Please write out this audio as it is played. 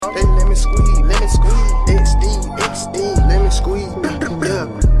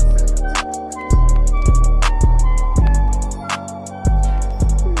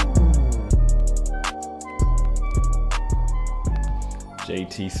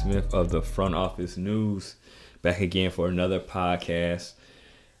Smith of the Front Office News, back again for another podcast.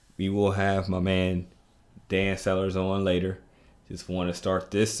 We will have my man Dan Sellers on later. Just want to start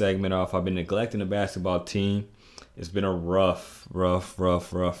this segment off. I've been neglecting the basketball team. It's been a rough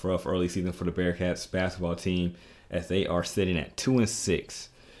early season for the Bearcats basketball team as they are sitting at 2-6.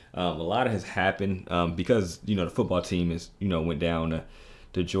 A lot has happened because the football team went down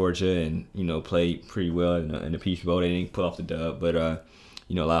to Georgia and played pretty well in the Peach Bowl. They didn't pull off the dub, but a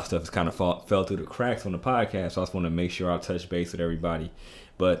lot of stuff has kind of fell through the cracks on the podcast. So I just want to make sure I touch base with everybody.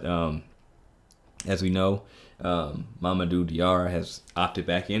 But as we know, Mamadou Diarra has opted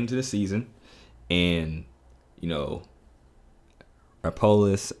back into the season, and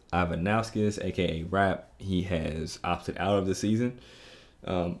Rapolis Ivanauskas, aka Rap, he has opted out of the season.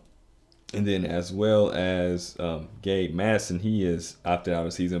 And then as well as Gabe Madison, he is opted out of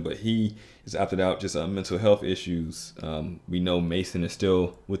the season, but he is opted out just on mental health issues. We know Mason is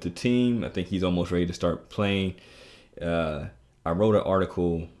still with the team. I think he's almost ready to start playing. I wrote an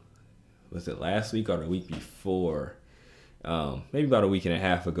article, was it last week or the week before? Maybe about a week and a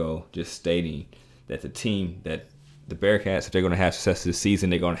half ago, just stating that the Bearcats, if they're going to have success this season,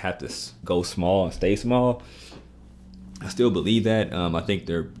 they're going to have to go small and stay small. I still believe that. I think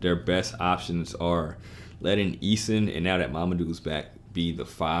their best options are letting Eason, and now that Mamadou's back, be the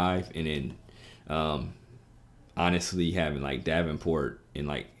 5, and then honestly having like Davenport and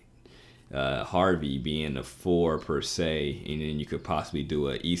like Harvey being the 4 per se, and then you could possibly do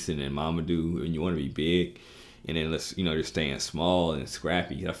a Eason and Mamadou, and you want to be big, and then let's just staying small and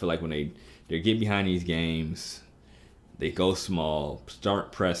scrappy. I feel like when they get behind these games, they go small,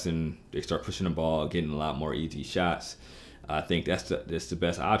 start pressing, they start pushing the ball, getting a lot more easy shots. I think that's the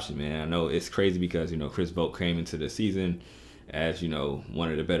best option, man. I know it's crazy because Chris Vogt came into the season as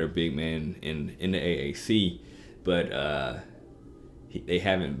one of the better big men in the AAC, but he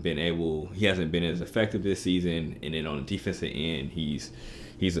hasn't been as effective this season. And then on the defensive end, he's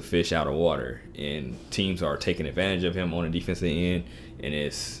a fish out of water, and teams are taking advantage of him on the defensive end, and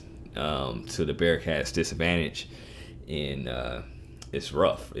it's to the Bearcats' disadvantage. And it's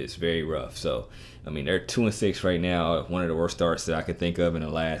rough. It's very rough. So, they're 2-6 right now. One of the worst starts that I could think of in the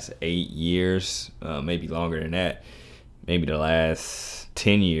last 8 years, maybe longer than that. Maybe the last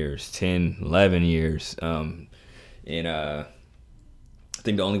 10 years, 11 years. And I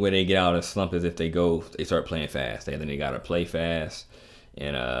think the only way they get out of the slump is if they start playing fast. They got to play fast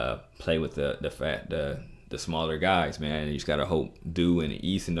and play with the smaller guys, man. You just got to hope Dew and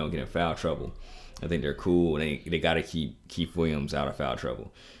Easton don't get in foul trouble. I think they're cool. They got to keep Keith Williams out of foul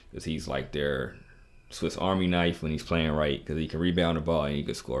trouble because he's like their Swiss Army knife when he's playing right, because he can rebound the ball and he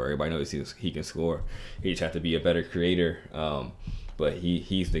can score. Everybody knows he can score. He just has to be a better creator. But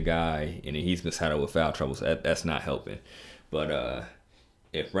he's the guy, and he's mishandled with foul trouble, so that's not helping. But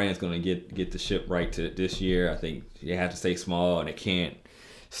if Brandon's going to get the ship right to this year, I think they have to stay small, and they can't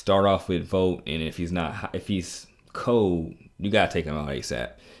start off with Vogt. And if he's cold, you got to take him out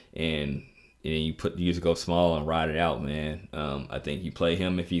ASAP. And you just go small and ride it out, man. I think you play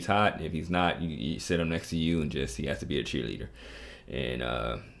him if he's hot. If he's not, you sit him next to you and he has to be a cheerleader. And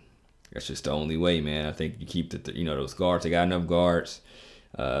that's just the only way, man. I think you keep those guards. They got enough guards.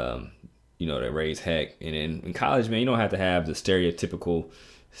 They raise heck. And then in college, man, you don't have to have the stereotypical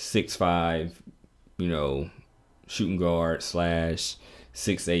 6'5", shooting guard / 6'8",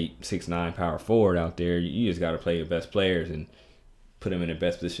 6'9" power forward out there. You just got to play your best players and put them in the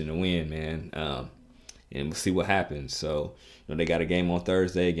best position to win, man. And we'll see what happens. So, they got a game on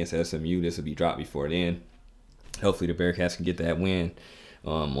Thursday against SMU. This will be dropped before then. Hopefully the Bearcats can get that win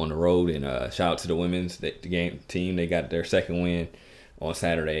on the road. And shout out to the women's game team. They got their second win on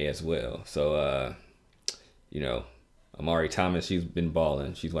Saturday as well. So, Amari Thomas, she's been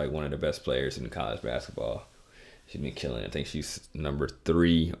balling. She's like one of the best players in college basketball. She's been killing it. I think she's number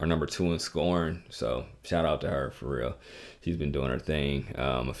 3 or number 2 in scoring. So shout out to her for real. She's been doing her thing.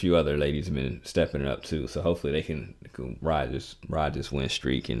 A few other ladies have been stepping it up too. So hopefully they can ride this win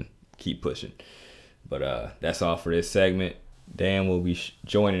streak and keep pushing. But that's all for this segment. Dan will be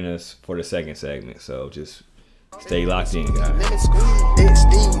joining us for the second segment. So just stay locked in, guys. Lemon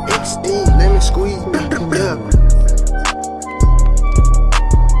squeeze, XD, lemon squeeze, yeah.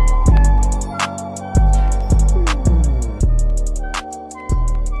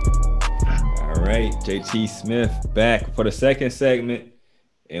 Right, JT Smith back for the second segment,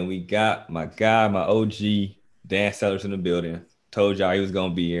 and we got my guy, my OG, Dan Sellers in the building. Told y'all he was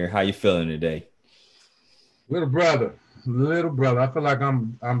gonna be here. How you feeling today? Little brother. I feel like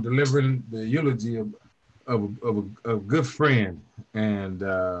I'm delivering the eulogy of a good friend, and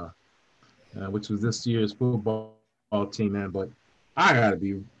which was this year's football team, man. But I gotta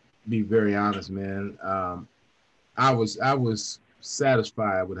be very honest, man. I was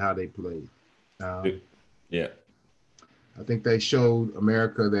satisfied with how they played. Um, Yeah, I think they showed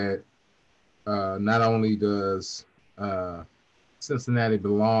America that not only does uh, Cincinnati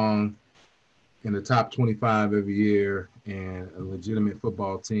belong in the top 25 every year and a legitimate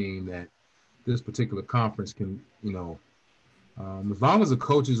football team, that this particular conference can, as long as the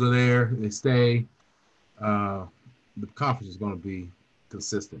coaches are there, they stay, uh, the conference is going to be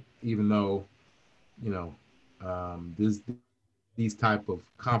consistent, even though, you know, these type of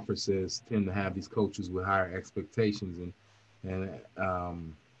conferences tend to have these coaches with higher expectations and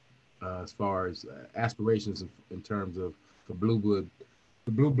as far as aspirations in terms of the blue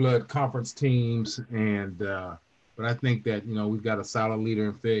blood conference teams, and but I think that we've got a solid leader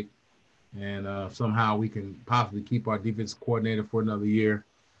in Fick, and somehow we can possibly keep our defense coordinator for another year.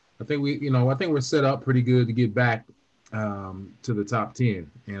 I think we're set up pretty good to get back to the top 10,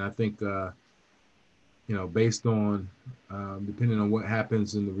 and I think based on depending on what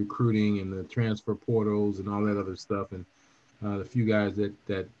happens in the recruiting and the transfer portals and all that other stuff, and the few guys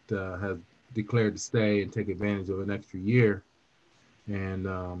that have declared to stay and take advantage of an extra year, and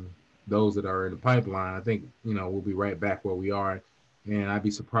those that are in the pipeline, I think we'll be right back where we are, and I'd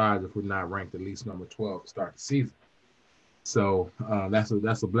be surprised if we're not ranked at least number 12 to start the season. So that's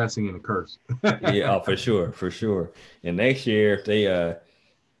a blessing and a curse. yeah, oh, for sure, for sure. And next year, if they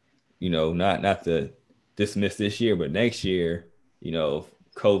not to dismiss this year, but next year,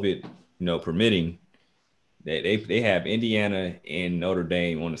 COVID, permitting, they have Indiana and Notre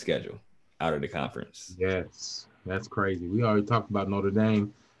Dame on the schedule out of the conference. Yes, that's crazy. We already talked about Notre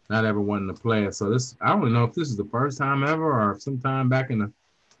Dame not ever wanting to play it. So this, I don't know if this is the first time ever or sometime back in the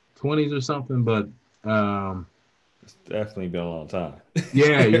 20s or something, but It's definitely been a long time.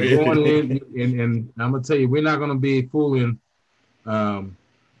 yeah, you're going in, and I'm gonna tell you, we're not gonna be fooling um,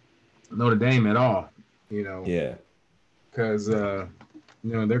 Notre Dame at all. Yeah, Because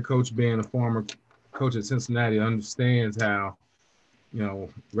their coach, being a former coach at Cincinnati, understands how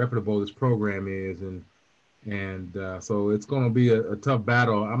reputable this program is, and so it's going to be a tough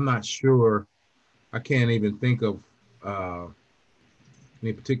battle. I'm not sure. I can't even think of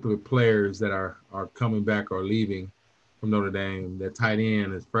any particular players that are coming back or leaving from Notre Dame. That tight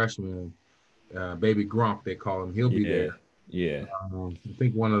end is freshman, Baby Grump, they call him. He'll be yeah, there. yeah, I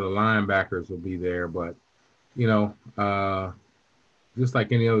think one of the linebackers will be there, but you know, uh, just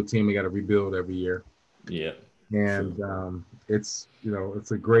like any other team, they got to rebuild every year, yeah. True. and it's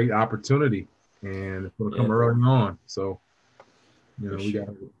a great opportunity, and it's going to come Yeah, early on. So for we got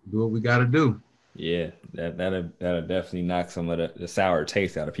sure. to do what we got to do. Yeah, that'll definitely knock some of the sour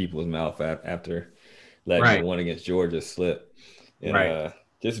taste out of people's mouth after letting the Right, one against Georgia slip. And right.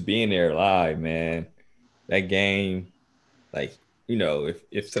 just being there live, man, that game, like,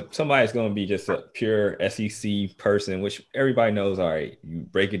 if somebody's going to be just a pure SEC person, which everybody knows, all right, you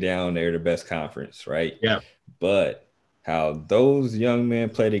break it down, they're the best conference, right? Yeah, But how those young men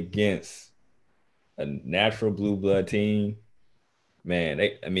played against a natural blue blood team, man,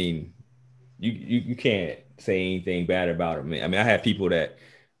 I mean, you can't say anything bad about them. I mean, I had people that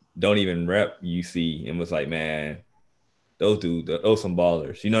don't even rep UC and was like, man, those some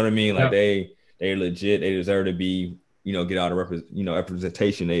ballers. You know what I mean? Like yeah, they legit. They deserve to be, get all the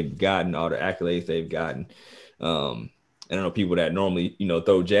representation they've gotten, all the accolades they've gotten. I don't know, people that normally,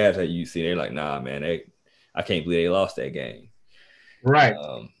 throw jabs at UC. They're like, nah, man, I can't believe they lost that game. right.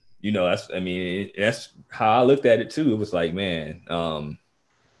 That's how I looked at it too. It was like, man,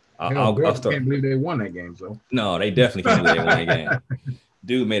 Hell, I'll Georgia start. can't believe they won that game. So No, they definitely can't believe they won that game.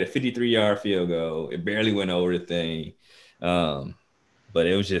 Dude made a 53-yard field goal. It barely went over the thing. Um, but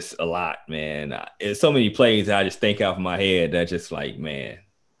it was just a lot, man. It's so many plays I just think out of my head that just like, man,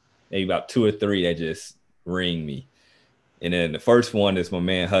 maybe about two or three that just ring me. And then the first one is my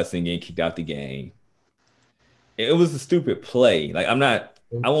man Hudson getting kicked out the game. It was a stupid play. Like I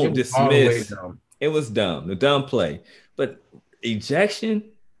it won't was all the way dismiss. down. It was dumb, the dumb play. But ejection,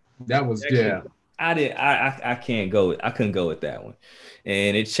 That was yeah, ejection, I didn't. I can't go. I couldn't go with that one,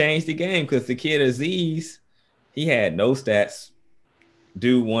 and it changed the game because the kid Aziz, he had no stats.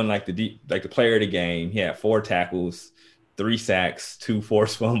 Dude won like the player of the game. He had 4 tackles, 3 sacks, 2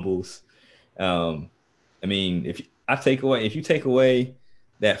 forced fumbles. Um, I mean, if you take away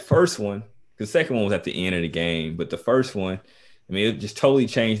that first one, because the second one was at the end of the game, but the first one, I mean, it just totally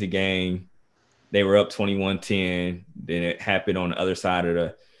changed the game. They were up 21-10. Then it happened on the other side of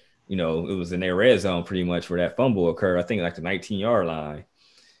it was in their red zone pretty much where that fumble occurred. I think like the 19-yard line.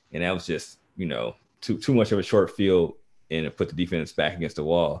 And that was just, too much of a short field and it put the defense back against the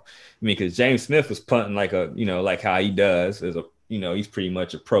wall. I mean, because James Smith was punting like like how he does as a he's pretty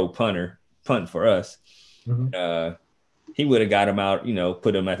much a pro punter, punting for us. Mhm. He would have got him out,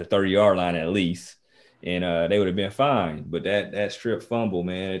 put him at the 30-yard line at least, and they would have been fine. But that strip fumble,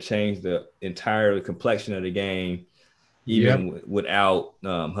 man, it changed the entire complexion of the game, Yep. even without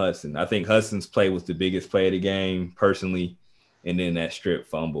Hudson. I think Hudson's play was the biggest play of the game, personally. And then that strip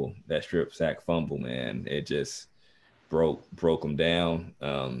sack fumble, man, it just broke him down.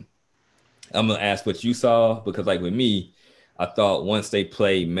 I'm gonna ask what you saw, because like with me, I thought once they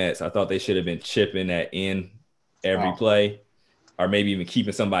played Mets, I thought they should have been chipping that in every Oh. play, or maybe even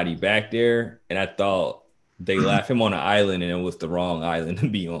keeping somebody back there. And I thought they left him on an island, and it was the wrong island to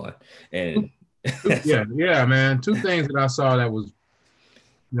be on. And Yeah, man. Two things that I saw that was,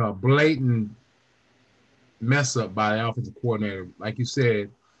 blatant mess up by the offensive coordinator. Like you said,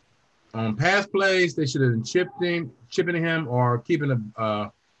 on pass plays, they should have been chipping him, or keeping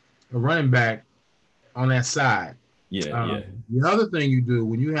a running back on that side. yeah. The other thing you do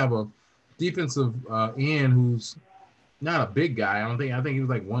when you have a defensive end who's not a big guy, I think he was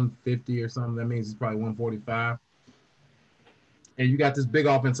like 150 or something. That means he's probably 145. And you got this big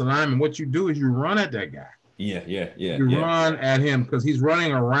offensive lineman. What you do is you run at that guy. Yeah. You run at him because he's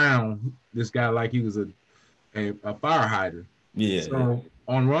running around this guy like he was a fire hydrant. Yeah. So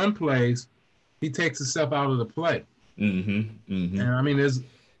on run plays, he takes himself out of the play. Mm-hmm. And I mean,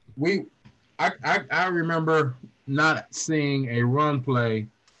 I remember not seeing a run play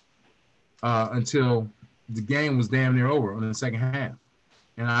until the game was damn near over in the second half.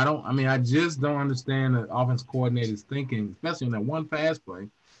 And I just don't understand the offense coordinator's thinking, especially on that one pass play,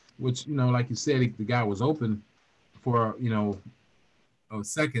 which, like you said, the guy was open for, a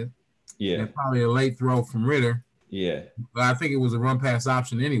second. Yeah. And probably a late throw from Ritter. Yeah. But I think it was a run pass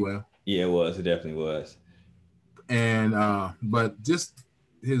option anyway. Yeah, it was. It definitely was. And but just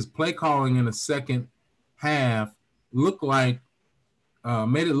his play calling in the second half made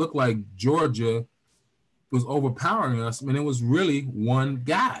it look like Georgia was overpowering us. I mean, it was really one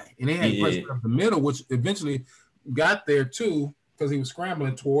guy, and they had pressure up the middle, which eventually got there too, because he was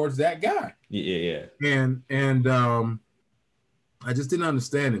scrambling towards that guy. Yeah. And I just didn't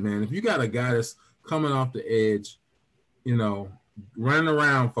understand it, man. If you got a guy that's coming off the edge, running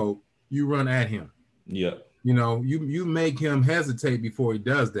around folk, you run at him. Yeah. You make him hesitate before he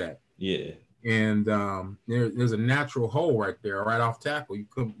does that. Yeah. And there's a natural hole right there, right off tackle.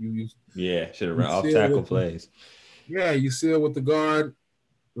 Should have run off tackle plays. Yeah, you seal with the guard,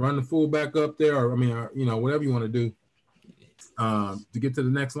 run the fullback up there, or whatever you want to do to get to the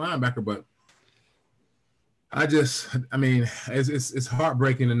next linebacker. But it's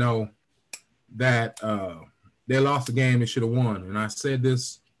heartbreaking to know that they lost the game they should have won. And I said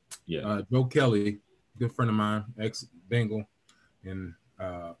this, Joe Kelly, good friend of mine, ex-Bengal and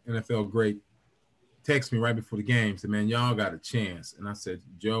NFL great, texted me right before the game, said, man, y'all got a chance. And I said,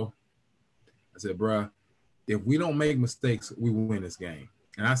 Joe, bruh, if we don't make mistakes, we will win this game.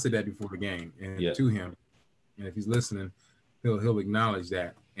 And I said that before the game and to him. And if he's listening, he'll acknowledge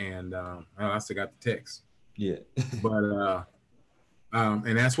that. And I still got the text. Yeah. But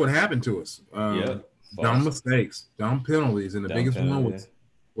and that's what happened to us. Dumb mistakes, dumb penalties, and the biggest one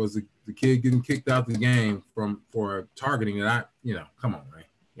was the kid getting kicked out the game for targeting that. Come on, man.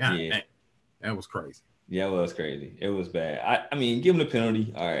 Yeah. That was crazy. Yeah, it was crazy. It was bad. I mean, give him the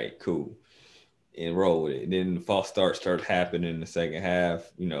penalty. All right, cool. And roll with it. And then the false starts started happening in the second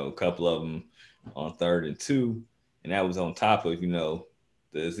half, a couple of them on 3rd and 2. And that was on top of, the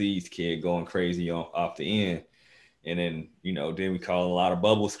Aziz kid going crazy off the end. And then, then we call a lot of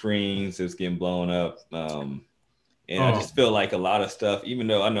bubble screens. It was getting blown up. I just feel like a lot of stuff, even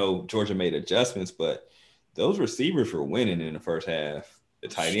though I know Georgia made adjustments, but those receivers were winning in the first half. The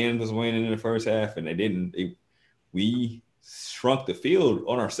tight end was winning in the first half, and we shrunk the field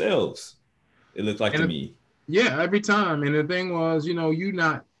on ourselves. It looked like to me. Yeah, every time. And the thing was, you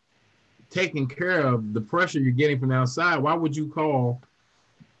not taking care of the pressure you're getting from the outside. Why would you call,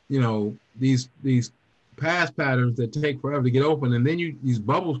 these pass patterns that take forever to get open, and then these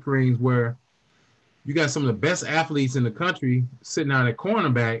bubble screens where you got some of the best athletes in the country sitting out at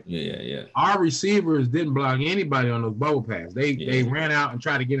cornerback. Yeah. Our receivers didn't block anybody on those bubble passes. They ran out and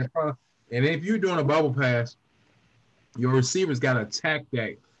tried to get in front. And if you're doing a bubble pass, your receivers got to attack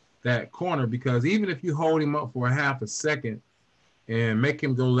that corner, because even if you hold him up for a half a second and make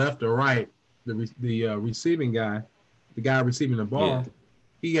him go left or right, the receiving guy, the guy receiving the ball,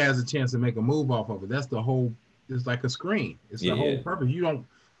 he has a chance to make a move off of it. That's the whole. It's like a screen. It's the whole purpose. You don't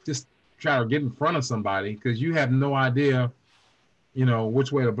just try to get in front of somebody because you have no idea,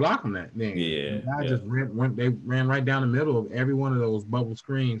 which way to block them that thing. Yeah. I just ran right down the middle of every one of those bubble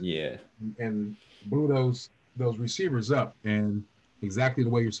screens. Yeah. And blew those those receivers up and exactly the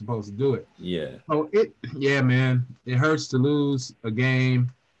way you're supposed to do it. Yeah. Oh, yeah, man, it hurts to lose a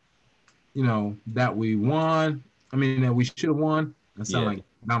game, that we won. I mean, that we should have won. That sound Yeah. like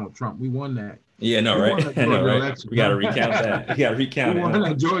Donald Trump. We won that. Yeah, no, We won right? that I know, Georgia right? election. We got to recount that. We got to recount We it. won Huh?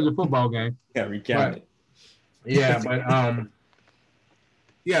 that Georgia football game. Got to recount But it. yeah, but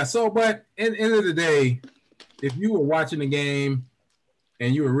yeah. So, but at the end of the day, if you were watching the game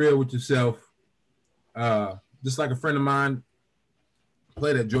and you were real with yourself, just like a friend of mine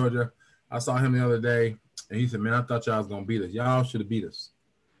played at Georgia, I saw him the other day, and he said, "Man, I thought y'all was gonna beat us. Y'all should have beat us."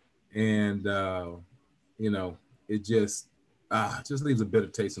 And it just leaves a bitter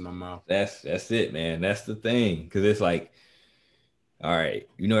taste in my mouth. That's it, man. That's the thing, because it's like, all right,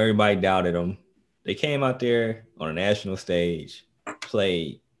 everybody doubted them. They came out there on a national stage,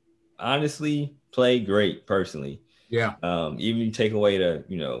 played great personally. Yeah. Even you take away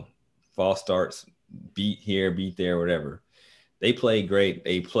the false starts, beat here, beat there, whatever. They played great.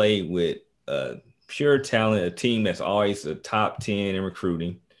 They played with pure talent, a team that's always a top 10 in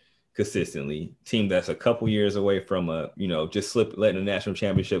recruiting consistently, team that's a couple years away from just letting the national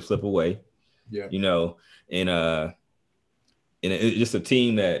championship slip away. Yeah. And it's just a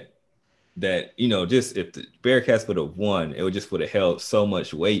team that just if the Bearcats would have won, it would have held so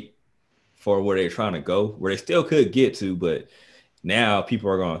much weight for where they're trying to go, where they still could get to, but now people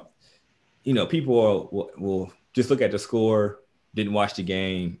are going, people will just look at the score, didn't watch the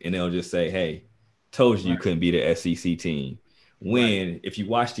game, and they'll just say, "Hey, told you couldn't beat the SEC team." When if you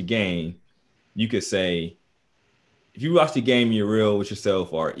watch the game, you could say, if you watch the game, you're real with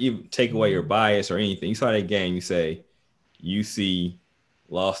yourself, or even take away your bias or anything. You saw that game, you say, UC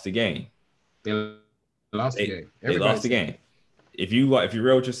lost the game. They lost the game. They lost the game. If you're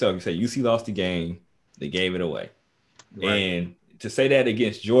real with yourself, you say UC lost the game. They gave it away. Right. And to say that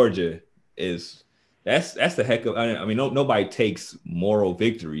against Georgia that's the heck of. I mean, nobody takes moral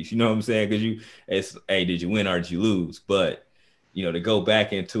victories. You know what I'm saying? Because did you win or did you lose? But to go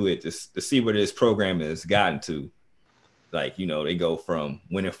back into it to see where this program has gotten to, like they go from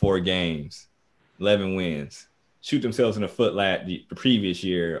winning 4 games, 11 wins, shoot themselves in the foot the previous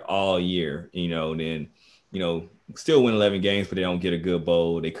year, all year, then still win 11 games, but they don't get a good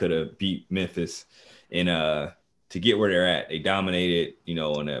bowl. They could have beat Memphis, and to get where they're at, they dominated, in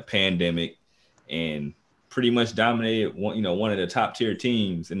a pandemic, and pretty much dominated one of the top tier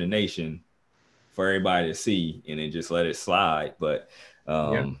teams in the nation for everybody to see, and then just let it slide. But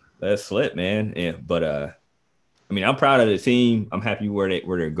that's slip, man. But I mean, I'm proud of the team. I'm happy where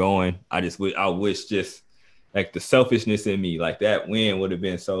they're going. I wish just like the selfishness in me, like that win would have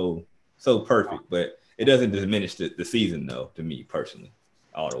been so perfect, but it doesn't diminish the season though, to me personally,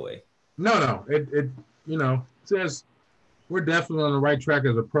 all the way. No, it says we're definitely on the right track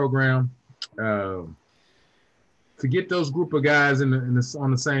as a program. To get those group of guys on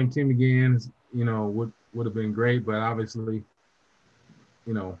the same team again, would have been great, but obviously,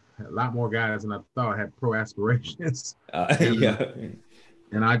 a lot more guys than I thought had pro aspirations. Yeah.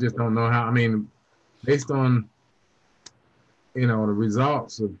 And I just don't know how. I mean, based on the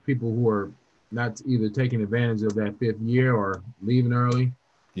results of people who are not either taking advantage of that 5th year or leaving early.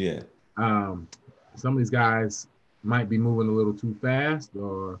 Yeah. Some of these guys might be moving a little too fast,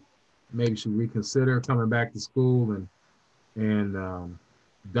 or maybe should reconsider coming back to school and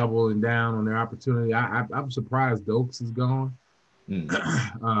doubling down on their opportunity. I'm surprised Dokes is gone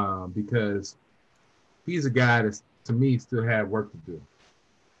because he's a guy that, to me, still had work to do.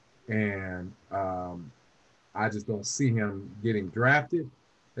 And I just don't see him getting drafted.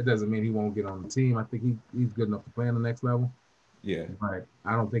 That doesn't mean he won't get on the team. I think he's good enough to play on the next level. Yeah. But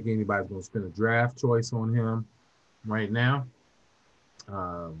I don't think anybody's going to spend a draft choice on him right now.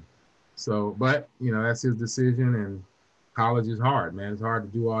 But that's his decision, and college is hard, man. It's hard to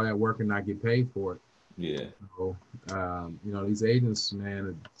do all that work and not get paid for it. Yeah. So, these agents,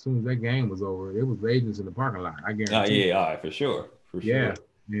 man, as soon as that game was over, it was agents in the parking lot. I guarantee. Yeah, all right, for sure. Yeah.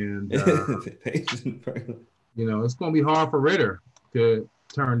 And, it's going to be hard for Ritter to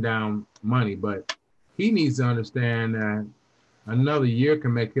turn down money, but he needs to understand that another year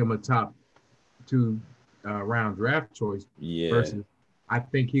can make him a top 2 round draft choice. Yeah. Versus, I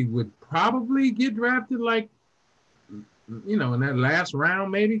think he would probably get drafted in that last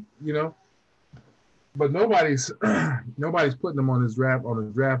round, maybe, but nobody's putting him on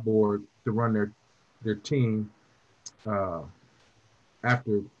the draft board to run their team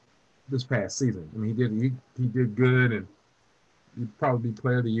after this past season. I mean, he did good, and he'd probably be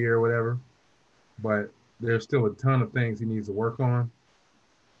player of the year or whatever, but there's still a ton of things he needs to work on.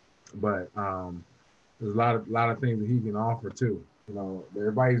 But there's a lot of things that he can offer too.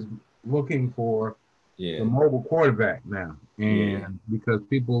 Everybody's looking for the Yeah. mobile quarterback now, Yeah. and because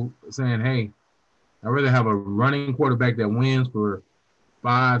people saying, "Hey, I'd rather have a running quarterback that wins for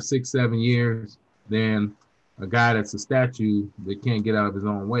 5, 6, 7 years than a guy that's a statue that can't get out of his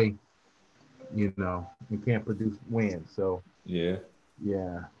own way, and can't produce wins." So Yeah.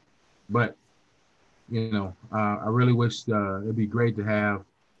 yeah, but I really wish it'd be great to have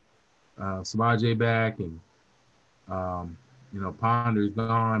Savaje back, and Ponder's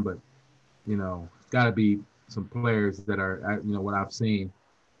gone, but it's got to be some players that are, what I've seen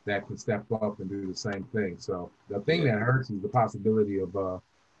that can step up and do the same thing. So the thing Yeah. that hurts is the possibility of the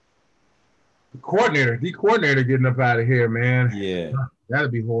coordinator getting up out of here, man. Yeah.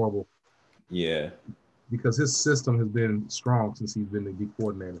 That'd be horrible Yeah. because his system has been strong since he's been the D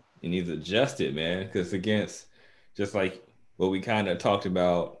coordinator. And he's adjusted, man, because against just like what we kind of talked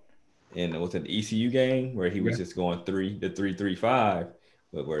about in was it the ECU game where he Yeah. was just going 3-3-3-5,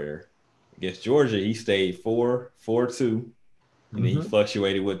 but where against Georgia he stayed 4-4-2, and then he Mm-hmm.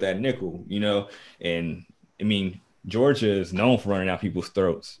 fluctuated with that nickel, and I mean Georgia is known for running out people's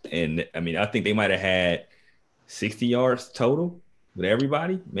throats, and I mean I think they might have had 60 yards total with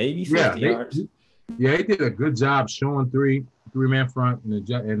everybody, maybe Yeah, 60 yards. he did a good job showing three-man front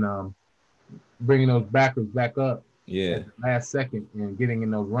and bringing those backers back up Yeah, at the last second and getting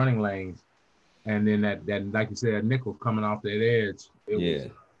in those running lanes. And then that like you said, that nickel coming off that edge. It was yeah,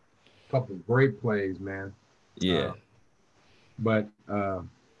 a couple of great plays, man. yeah, But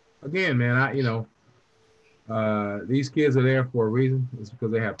again, man, these kids are there for a reason. It's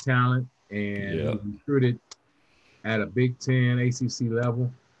because they have talent and yeah, he's recruited at a Big Ten ACC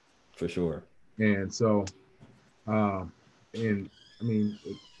level. for sure. And so, and I mean,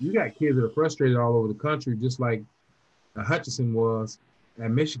 you got kids that are frustrated all over the country, just like Hutchinson was at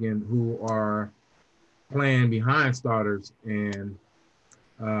Michigan, who are playing behind starters and,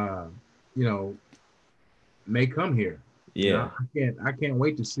 may come here. Yeah, I can't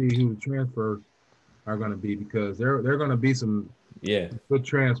wait to see who the transfers are going to be because there are going to be some yeah. good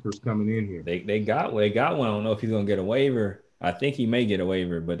transfers coming in here. They got one. I don't know if he's gonna get a waiver. I think he may get a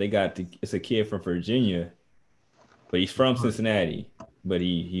waiver, but it's a kid from Virginia, but he's from Cincinnati, but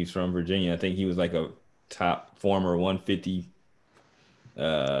he's from Virginia. I think he was like a top former 150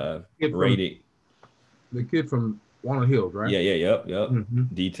 rated. The kid from Walnut Hills, right? Yeah, yep. Mm-hmm.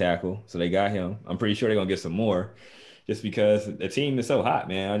 D tackle. So they got him. I'm pretty sure they're gonna get some more, just because the team is so hot,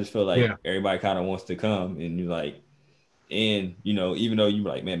 man. I just feel like everybody kind of wants to come, and you're like. And even though you're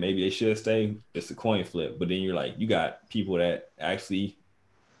like, man, maybe they should stay, it's a coin flip. But then you're like, you got people that actually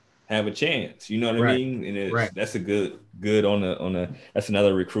have a chance. You know what I mean? And that's a good that's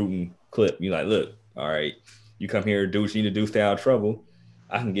another recruiting clip. You're like, look, all right, you come here, you need to do stay out of trouble.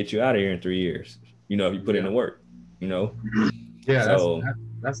 I can get you out of here in 3 years. If you put in the work. Yeah, so,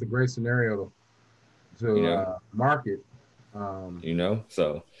 that's a great scenario to market.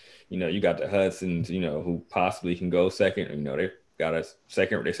 So. You got the Hudsons, who possibly can go second. They got a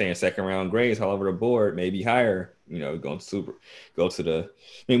second. They're saying second round grades all over the board, maybe higher. Go to the.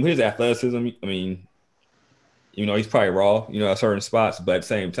 I mean, with his athleticism, I mean, he's probably raw. At certain spots, but at the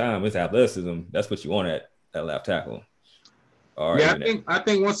same time, with athleticism, that's what you want at left tackle. I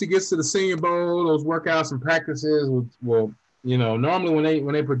think once he gets to the Senior Bowl, those workouts and practices will normally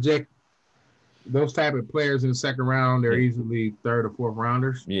when they project those type of players in the second round, they're easily third or fourth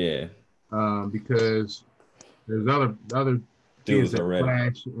rounders. Yeah. Because there's other kids that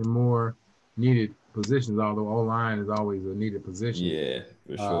flash in more needed positions, although O-line is always a needed position. Yeah,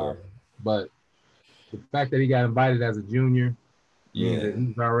 for sure. But the fact that he got invited as a junior means Yeah. that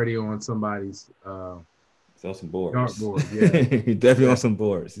he's already on somebody's He's on some boards. dartboard. Yeah. He's definitely on some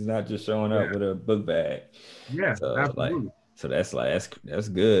boards. He's not just showing up with a book bag. Yeah, So, absolutely. So that's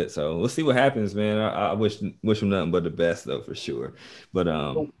good. So we'll see what happens, man. I wish him nothing but the best though, for sure. But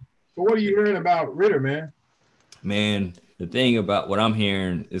So what are you hearing about Ritter, man? Man, the thing about what I'm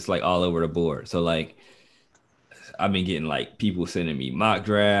hearing is like all over the board. So like I've been getting like people sending me mock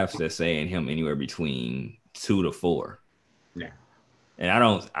drafts that's saying him anywhere between 2 to 4. Yeah. And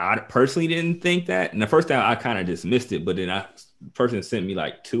I personally didn't think that. And the first time I kind of dismissed it, but then the person sent me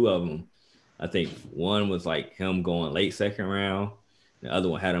like 2 of them. I think one was like him going late second round. The other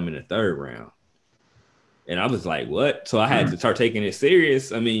one had him in the 3rd round. And I was like, what? So I had to start taking it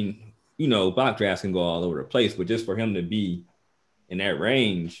serious. I mean, mock drafts can go all over the place, but just for him to be in that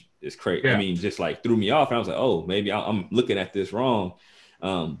range is crazy. Yeah. I mean, just like threw me off. And I was like, oh, maybe I'm looking at this wrong.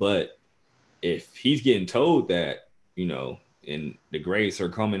 But if he's getting told that, and the grades are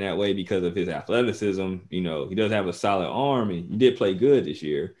coming that way because of his athleticism, he does have a solid arm and he did play good this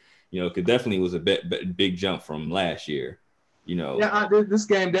year. Because definitely was a big jump from last year. Yeah, this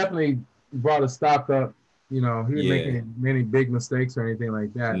game definitely brought his stock up. You know, he didn't make Yeah. many big mistakes or anything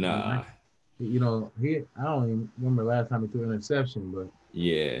like that. I mean, Nah. you know, I don't even remember last time he threw an interception, but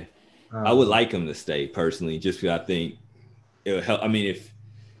Yeah. I would um, like him to stay personally, just because I think it would help. I mean, if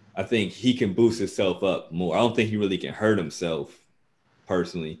I think he can boost himself up more. I don't think he really can hurt himself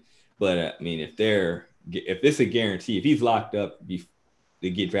personally. But I mean, if it's a guarantee, if he's locked up to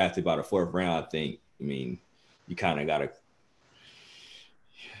get drafted by the fourth round, I think. I mean, you kind of gotta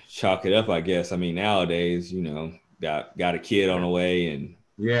chalk it up, I guess. I mean, nowadays, got a kid on the way, and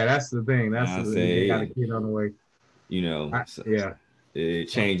yeah, that's the thing. I They say, got a and kid on the way. so Yeah, it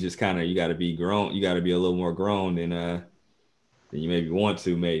changes. Kind of, you got to be grown. You got to be a little more grown than you maybe want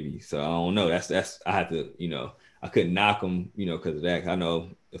to, maybe. So I don't know. That's I had to, I couldn't knock him, because of that. I know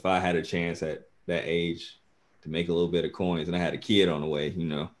if I had a chance at that age to make a little bit of coins, and I had a kid on the way,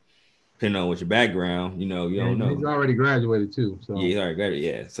 depending on what your background, you don't and he's know. already graduated too. Yeah, So he's already graduated.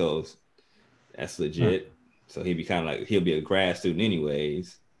 Yeah, so that's right, legit. So he'll be a grad student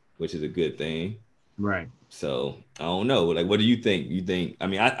anyways, which is a good thing. right. So I don't know. Like, what do you think? I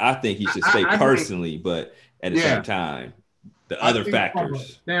mean, I think he should stay I think personally, but at the same yeah, time, the I other think from a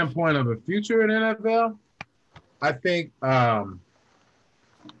factors. standpoint of the future in NFL, I think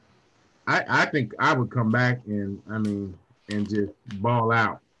I think I would come back and and just ball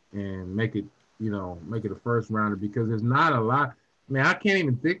out and make it make it a first rounder because there's not a lot. I mean, I can't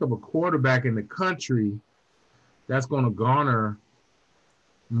even think of a quarterback in the country that's going to garner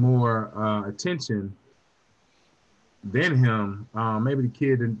more attention than him. Maybe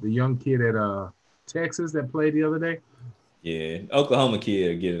the young kid at Texas that played the other day. Yeah, Oklahoma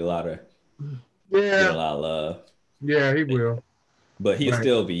kid get get a Yeah, lot of love, yeah, he will. but he'll Right.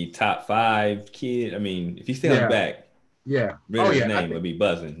 still be top five kid. I mean, if he comes Yeah, back, yeah. Oh Ritter's yeah, I name will think be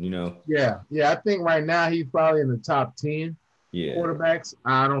buzzing. yeah. I think right now he's probably in the top 10 Yeah. quarterbacks.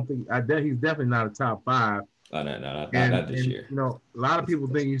 I don't think he's definitely not a top five. Oh, no, no, not this And year. a lot of people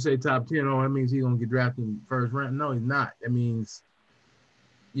think you say top 10, oh, that means he's gonna get drafted in the first round. No, he's not. That means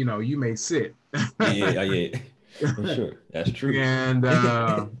you may sit. Yeah, yeah, yeah, for sure. That's true. And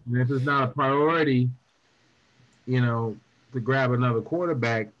if it's not a priority, you know, to grab another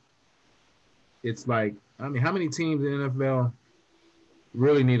quarterback, it's like, I mean, how many teams in the NFL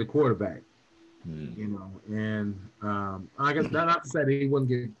really need a quarterback? Hmm. And I guess not to say that he wouldn't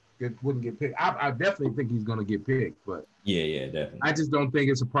get picked. I definitely think he's going to get picked, but Yeah, yeah, definitely. I just don't think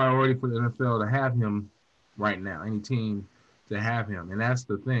it's a priority for the NFL to have him right now. Any team to have him, and that's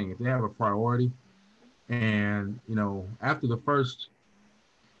the thing. If they have a priority, and after the first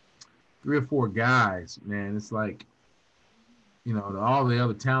 3 or 4 guys, man, it's like all the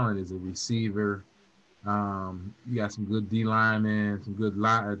other talent is a receiver. You got some good D linemen, some good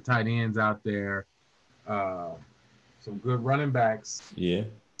tight ends out there, uh, some good running backs. Yeah,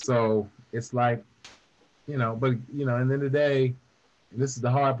 So it's like, but at the end of the day, this is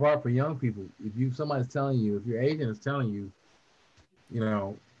the hard part for young people. Somebody's telling you, if your agent is telling you,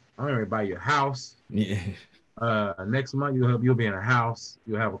 I'm going to buy you a house. yeah, Next month you'll be in a house,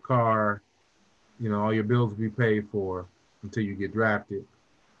 you'll have a car, all your bills will be paid for until you get drafted.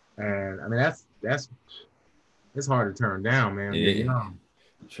 And I mean that's it's hard to turn down, man. You're yeah. young.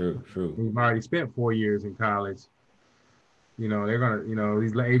 True, true. You've already spent 4 years in college. They're gonna,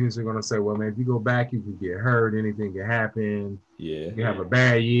 these agents are gonna say, well, man, if you go back, you could get hurt, anything can happen. Yeah, You have a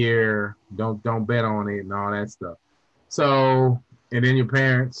bad year, don't bet on it and all that stuff. So, and then your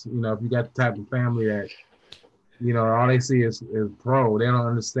parents, if you got the type of family that, all they see is pro, they don't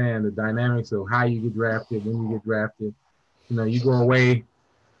understand the dynamics of how you get drafted, when you get drafted. You go away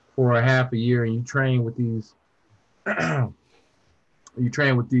for a half a year and you train with these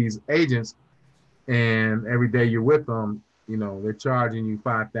agents, and every day you're with them, they're charging you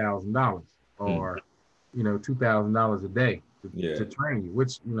 $5,000 or $2,000 a day yeah, to train you,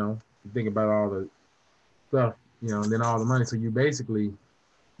 which you think about all the stuff, and then all the money. So you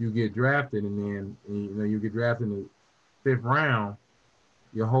get drafted, and then you get drafted in the fifth round,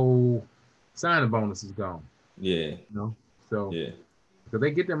 your whole signing bonus is gone. yeah, So yeah, because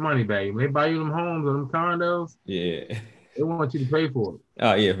they get their money back, when they buy you them homes or them condos, yeah. they want you to pay for it.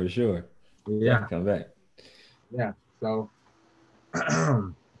 Oh yeah, for sure. Yeah, Come back. yeah. So,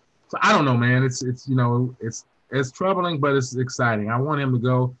 so I don't know, man. It's troubling, but it's exciting. I want him to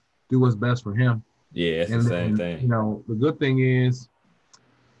go do what's best for him. Yeah, it's And the same then, thing. the good thing is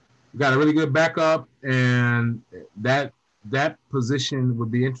we got a really good backup, and that position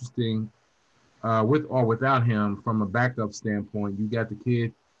would be interesting with or without him from a backup standpoint. You got the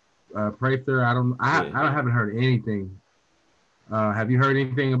kid Prather. I haven't heard anything. Have you heard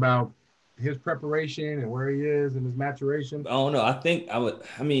anything about his preparation and where he is and his maturation? I don't know. I think I would.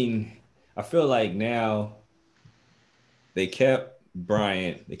 I mean, I feel like now they kept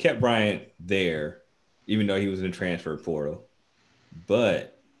Bryant. They kept Bryant there, even though he was in the transfer portal.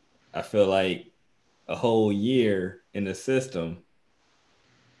 But I feel like a whole year in the system,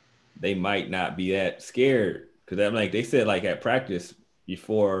 they might not be that scared because I'm like they said like at practice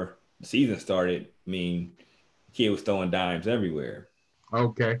before the season started. I mean, the kid was throwing dimes everywhere,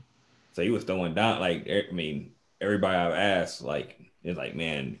 Okay. so he was throwing down like I mean everybody I've asked like it's like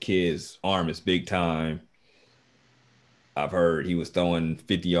man, the kid's arm is big time. I've heard he was throwing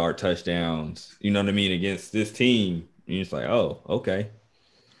 50-yard touchdowns. You know what I mean against this team. And you're just like, oh, okay.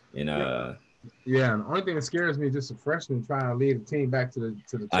 And Yeah. Yeah. And the only thing that scares me is just a freshman trying to lead the team back to the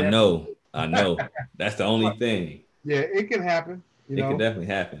I championship. know. That's the only thing. Yeah, it can happen. It could definitely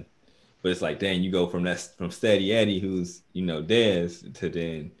happen. But it's like, dang, you go from Steady Eddie, who's, Dez, to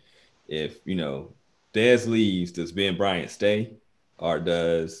then if, Dez leaves, does Ben Bryant stay? Or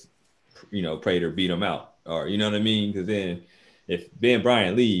does, Prater beat him out? Or, you know what I mean? Because then if Ben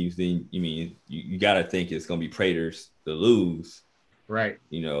Bryant leaves, then, you got to think it's going to be Prater's to lose, Right.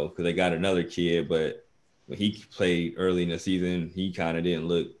 because they got another kid. But when he played early in the season, he kind of didn't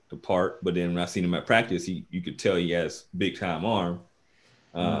look the part. But then when I seen him at practice, you could tell he has big time arm.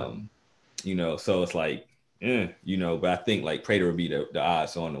 So it's like, but I think like Prater would be the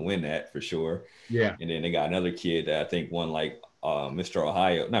odds on to win that for sure. Yeah. And then they got another kid that I think won like Mr.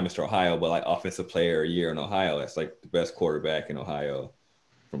 Ohio, not Mr. Ohio, but like offensive player a year in Ohio. That's like the best quarterback in Ohio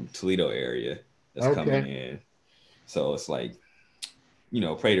from Toledo area that's coming in. So it's like,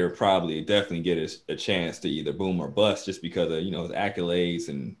 Prater probably definitely get a chance to either boom or bust just because of, his accolades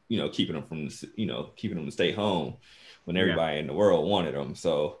and, keeping him to stay home when everybody in the world wanted him.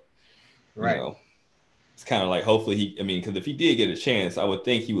 So, it's kind of like hopefully because if he did get a chance, I would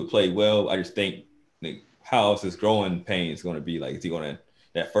think he would play well. I just think like, how is his growing pains going to be? Like, is he going to,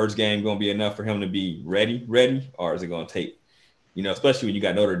 that first game going to be enough for him to be ready? Or is it going to take, especially when you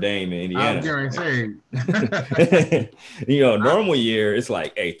got Notre Dame and Indiana. I was going to say. Normal year, it's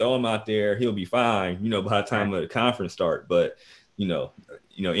like, hey, throw him out there. He'll be fine, by the time of the conference start. But,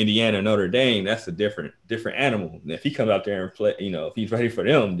 Indiana, Notre Dame, that's a different animal. And if he comes out there and play, if he's ready for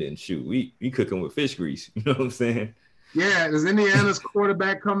them, then shoot, we cook him with fish grease. You know what I'm saying? Yeah. Does Indiana's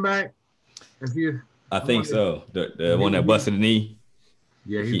quarterback come back? I think so. The one that busted the knee.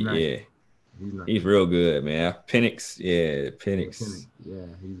 Yeah, he's nice. He's real good, man. Penix. Yeah, Yeah,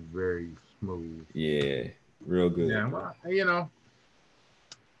 he's very smooth. Yeah, real good. Yeah, well,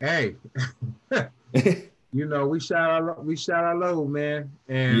 hey, we shout our load, man.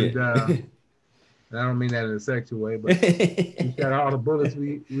 And I don't mean that in a sexual way, but we shot all the bullets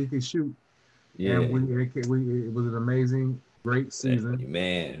we could shoot. Yeah. And it was an amazing, great season.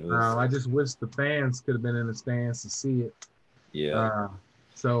 Man. I just wish the fans could have been in the stands to see it. Yeah.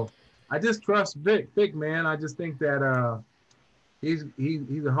 So I just trust Vic. Vic, man. I just think that he's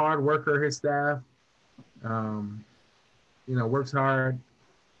a hard worker. His staff, works hard.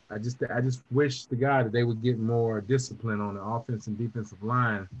 I just wish to God that they would get more discipline on the offense and defensive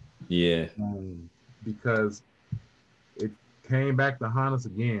line. Yeah. Because it came back to haunt us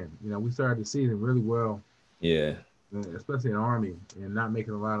again. We started the season really well. Yeah. Especially in Army and not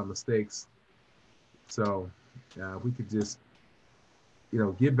making a lot of mistakes. So we could just,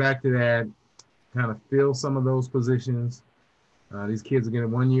 get back to that, kind of fill some of those positions. These kids are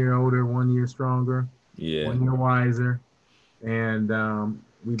getting 1 year older, 1 year stronger, 1 year wiser. And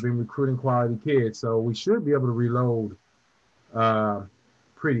we've been recruiting quality kids. So we should be able to reload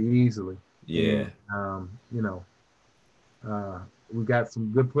pretty easily. Yeah. And, we got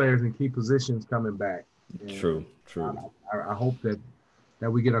some good players in key positions coming back. And True. I hope that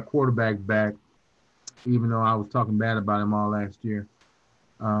we get our quarterback back, even though I was talking bad about him all last year.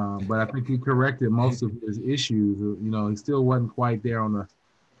 But I think he corrected most of his issues. He still wasn't quite there on the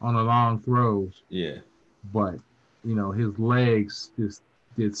long throws. Yeah. But his legs just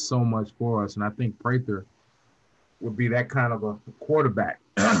did so much for us, and I think Prather would be that kind of a quarterback.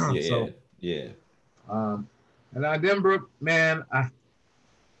 Yeah. And Denbrook, man,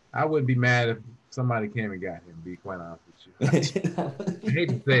 I wouldn't be mad if somebody came and got him. To be quite honest with you, I hate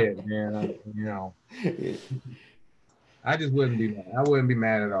to say it, man. I just wouldn't be mad. I wouldn't be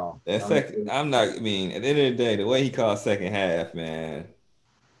mad at all. I'm not. At the end of the day, the way he called second half, man,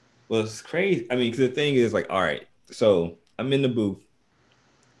 was crazy. Because the thing is, like, all right, so I'm in the booth.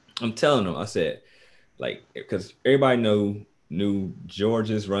 I'm telling them, I said, like, because everybody knew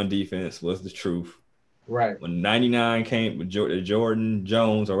Georgia's run defense was the truth. Right. When 99 came with Jordan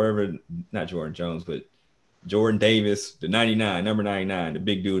Jones, or whatever, not Jordan Jones, but Jordan Davis, the 99, number 99, the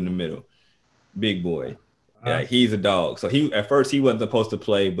big dude in the middle, big boy. Yeah, he's a dog. So he at first he wasn't supposed to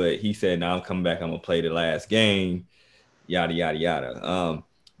play, but he said, "No, I'm coming back. I'm gonna play the last game." Yada yada yada.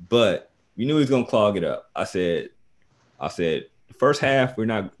 But we knew he was gonna clog it up. I said, the first half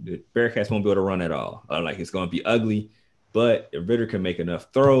the Bearcats won't be able to run at all. Like it's gonna be ugly, but if Ritter can make enough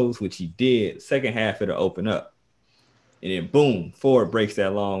throws, which he did, second half it'll open up, and then boom, Ford breaks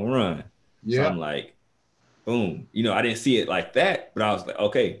that long run. So Yeah. I'm like, boom. I didn't see it like that, but I was like,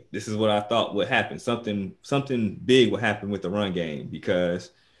 okay, this is what I thought would happen. Something big would happen with the run game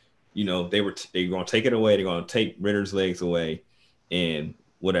because they're gonna take it away. They're gonna take Ritter's legs away, and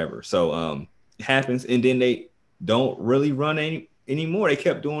whatever. So it happens, and then they don't really run anymore. They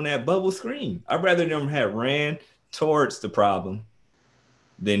kept doing that bubble screen. I'd rather them have ran towards the problem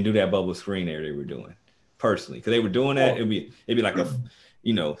than do that bubble screen there they were doing personally, because they were doing that. It'd be like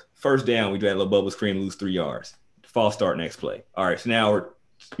first down. We do that little bubble screen, lose 3 yards. False start next play. All right, so now we're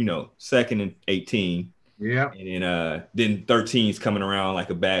second and 18. Yeah. And then 13's coming around like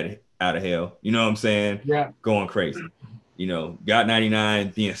a bat out of hell. You know what I'm saying? Yeah. Going crazy. Got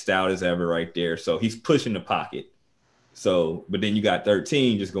 99 being stout as ever right there. So he's pushing the pocket. So, but then you got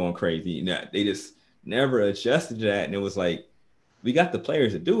 13 just going crazy. They just never adjusted to that. And it was like, we got the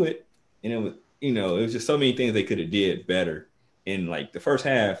players to do it. And it was, it was just so many things they could have did better. In like the first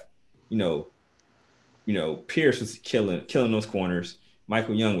half, Pierce was killing those corners.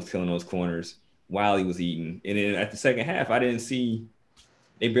 Michael Young was killing those corners while he was eating. And then at the second half, I didn't see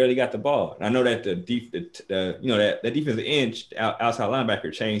they barely got the ball. And I know that that defensive end outside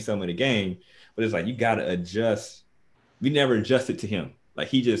linebacker changed some of the game, but it's like you got to adjust. We never adjusted to him. Like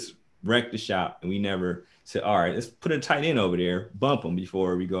he just wrecked the shop, and we never said, all right, let's put a tight end over there, bump him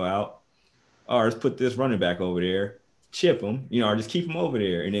before we go out. Or let's put this running back over there, chip him, or just keep him over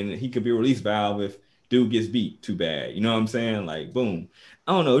there. And then he could be a release valve if dude gets beat too bad. You know what I'm saying? Like, boom.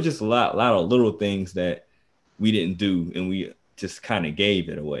 I don't know. Just a lot of little things that we didn't do, and we just kind of gave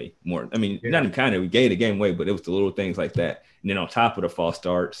it away more. I mean, not even kind of, we gave the game away, but it was the little things like that. And then on top of the false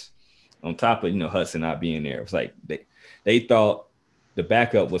starts, on top of, Hudson not being there, it was like they thought the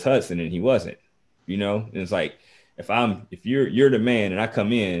backup was Hudson and he wasn't, and it's like, if you're the man and I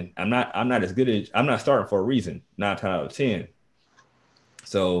come in, I'm not I'm not starting for a reason, 9 times out of 10.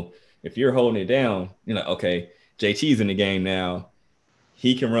 So if you're holding it down, you're like, okay, JT's in the game now.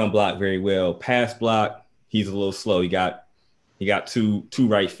 He can run block very well. Pass block, he's a little slow. He got two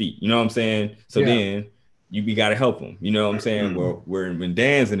right feet. You know what I'm saying? So then we got to help him. You know what I'm saying? When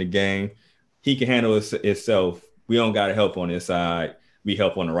Dan's in the game, he can handle himself. We don't got to help on this side. We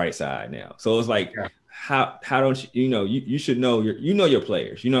help on the right side now. So it's like, how don't you, you should know your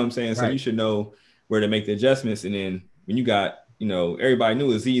players. You know what I'm saying? So you should know where to make the adjustments. And then when you got, everybody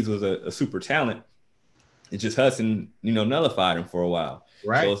knew Azeez was a super talent. It's just Hudson, nullified him for a while.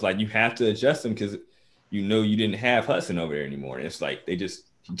 Right. So it's like you have to adjust him because you didn't have Hudson over there anymore. And it's like he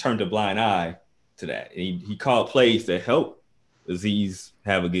turned a blind eye to that. And he called plays to help Azeez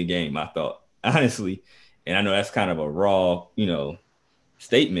have a good game, I thought, honestly. And I know that's kind of a raw,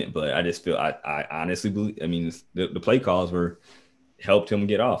 statement, but I just feel I honestly believe, the play calls helped him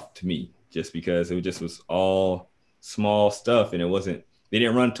get off to me, just because it was all small stuff, and they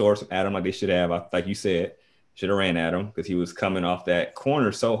didn't run towards Adam like they should have. Like you said, should have ran at him because he was coming off that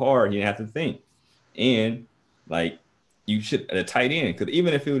corner so hard he didn't have to think. And like you should at a tight end, because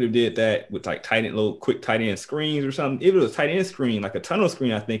even if he would have did that with like little quick tight end screens or something, if it was a tight end screen, like a tunnel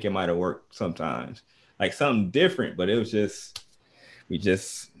screen, I think it might have worked sometimes, like something different. But it was just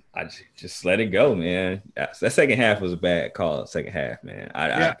I just let it go, man. That second half was a bad call. Second half, man.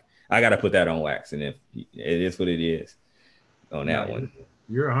 I got to put that on wax, and if it is what it is on that one.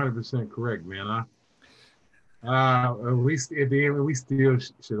 You're 100% correct, man. We at the end we still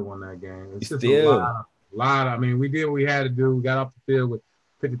should have won that game. It's just a lot. I mean, we did what we had to do. We got off the field with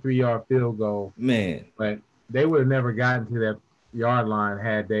 53-yard field goal, man. But they would have never gotten to that yard line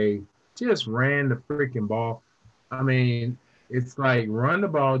had they just ran the freaking ball. I mean, it's like run the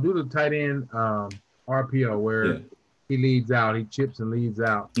ball, do the tight end RPO where he leads out, he chips and leads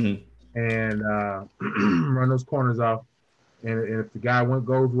out, and run those corners off. And if the guy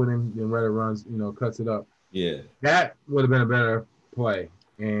goes with him, then Redder runs, cuts it up. Yeah, that would have been a better play.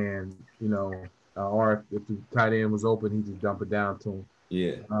 And or if the tight end was open, he just dump it down to him.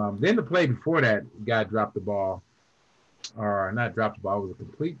 Yeah. Then the play before that, the guy dropped the ball, or not dropped the ball, it was a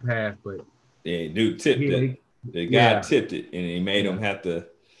complete pass, but dude tipped it. The guy tipped it, and he made him have to.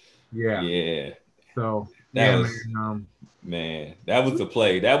 Yeah. So that was the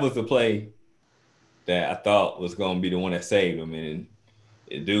play. That was the play that I thought was going to be the one that saved him. And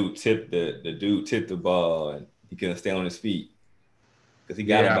the dude tipped the ball, and he couldn't stay on his feet. because he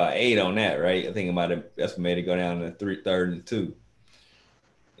got him by 8 on that, right? I think that's what made it go down to 3rd and 2.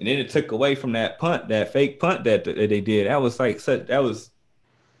 And then it took away from that punt, that fake punt that they did. That was that was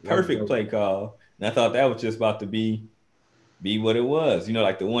perfect play call. And I thought that was just about to be what it was. You know,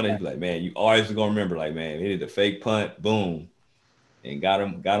 like the one that you like, man, you always gonna remember, like, man, they did the fake punt, boom, and got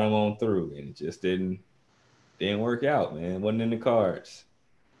him on through, and it just didn't work out, man. It wasn't in the cards.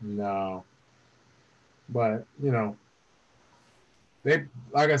 No. But, you know, they,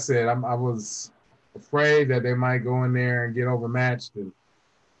 like I said, I was afraid that they might go in there and get overmatched, and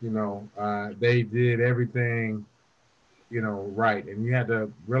you know, they did everything, you know, right. And you had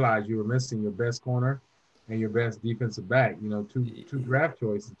to realize you were missing your best corner and your best defensive back. You know, two draft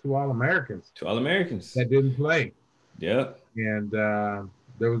choices, 2 All-Americans. 2 All-Americans that didn't play. Yep. And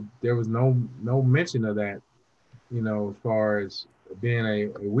there was no mention of that, you know, as far as being a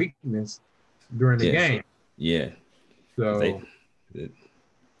weakness during the game. Yeah. So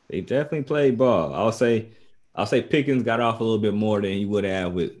they definitely played ball. I'll say Pickens got off a little bit more than he would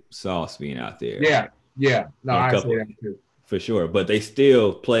have with Sauce being out there. Yeah. No, I say that too. For sure. But they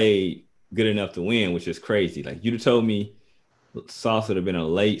still played good enough to win, which is crazy. Like, you'd have told me Sauce would have been a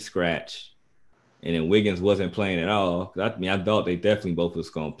late scratch and then Wiggins wasn't playing at all. I mean, I thought they definitely both was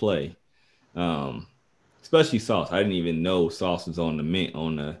going to play. Especially Sauce. I didn't even know Sauce was on the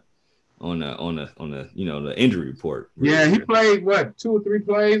you know, the injury report. Really. Yeah, he played what, 2 or 3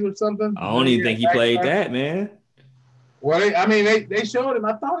 plays or something. I don't even think he played that, man. Well, they showed him.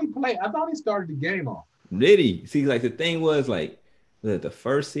 I thought he started the game off. Did he? See, like, the thing was, like, the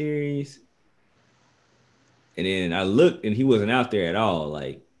first series, and then I looked and he wasn't out there at all.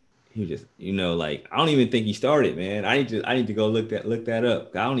 Like, he just, you know, like, I don't even think he started, man. I need to go look that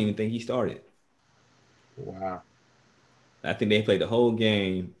up. I don't even think he started. Wow. I think they played the whole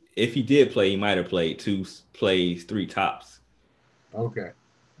game. If he did play, he might have played 2 plays, 3 tops. Okay.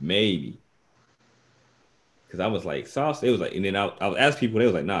 Maybe. Because I was like, Sauce, it was like, and then I was asking people, they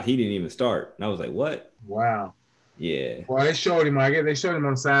was like, nah, he didn't even start. And I was like, what? Wow. Yeah. Well, they showed him, I guess they showed him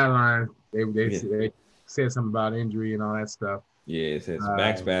on the sideline. They said something about injury and all that stuff. Yeah, it says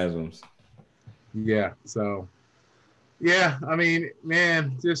back spasms. Yeah. So, yeah, I mean,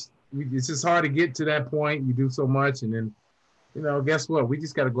 man, it's just hard to get to that point. You do so much, and then, you know, guess what? We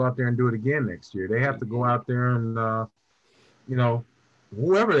just got to go out there and do it again next year. They have to go out there and, you know,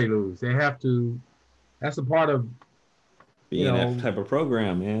 whoever they lose, they have to. That's a part of being that type of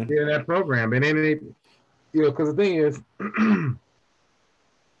program, man. Yeah, that program, and then you know, because the thing is,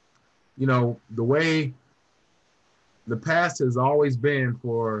 you know, the way the past has always been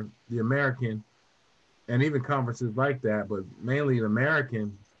for the American, and even conferences like that, but mainly the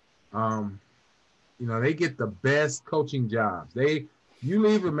American. You know, they get the best coaching jobs. You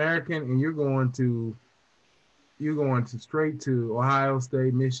leave American and you're going to straight to Ohio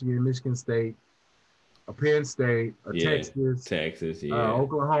State, Michigan State, a Penn State, a Texas,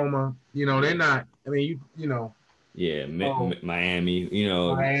 Oklahoma. You know, they're not. I mean, you know. Yeah, Miami. You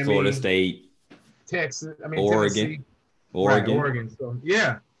know, Florida State, Texas. I mean, Oregon. Tennessee. Right, Oregon. So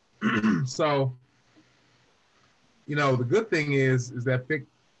yeah. So, you know, the good thing is that Pick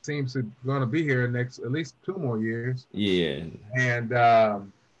seems to going to be here next at least 2 more years. Yeah. And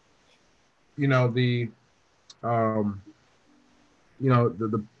you know, you know,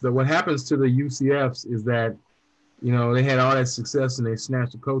 the what happens to the UCFs is that, you know, they had all that success and they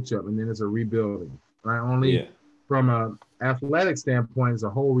snatched the coach up, and then it's a rebuilding. Not only from a athletic standpoint, it's a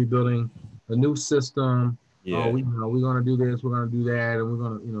whole rebuilding, a new system. Yeah. We're going to do this, we're going to do that, and we're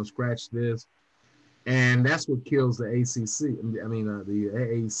going to, you know, scratch this. And that's what kills the ACC. I mean, the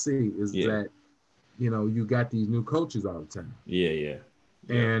AAC is that, you know, you got these new coaches all the time. Yeah.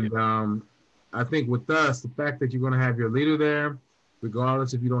 And I think with us, the fact that you're going to have your leader there,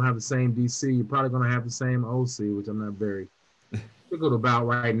 regardless if you don't have the same DC, you're probably going to have the same OC, which I'm not very tickled about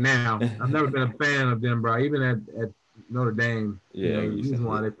right now. I've never been a fan of them, bro. Even at Notre Dame, you know, the reason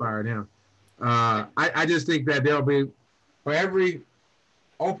why they fired him. I just think that there'll be, for every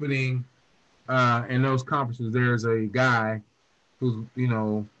opening in those conferences, there's a guy who's, you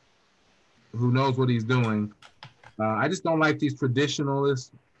know, who knows what he's doing. I just don't like these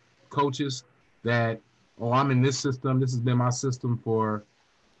traditionalist coaches that, I'm in this system. This has been my system for,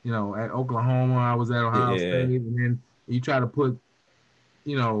 you know, at Oklahoma. I was at Ohio State. And then you try to put,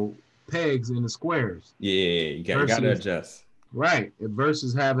 you know, pegs in the squares. Yeah, you got to adjust. Right.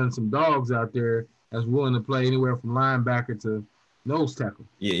 Versus having some dogs out there that's willing to play anywhere from linebacker to nose tackle.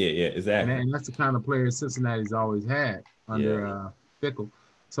 Yeah, exactly. And that's the kind of player Cincinnati's always had under Fickell.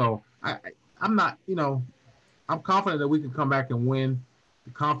 So I'm not, you know, I'm confident that we can come back and win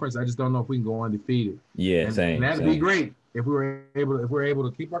conference. I just don't know if we can go undefeated. Yeah, And same, that'd be same. great if we're able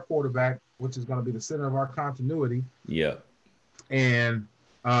to keep our quarterback, which is going to be the center of our continuity, Yeah. and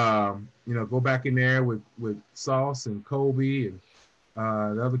go back in there with Sauce and Kobe and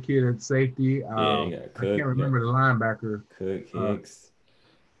the other kid at safety. Yeah, you got I can't Cook, you got remember the linebacker. Cook, Uh, Hicks.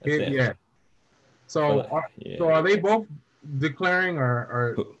 That's it. yeah. I feel So like, are, yeah. so are they both declaring,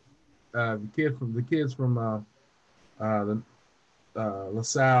 or the kids from the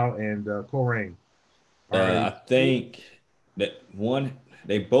LaSalle and Coleraine? Are I they? think that one,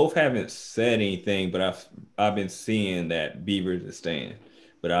 they both haven't said anything, but I've been seeing that Beavers is staying,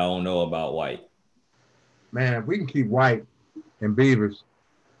 but I don't know about White. Man, if we can keep White and Beavers,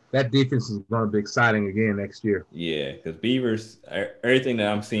 that defense is going to be exciting again next year. Yeah, because Beavers, everything that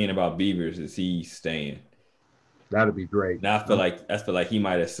I'm seeing about Beavers is he's staying. That'll be great. Now I feel like he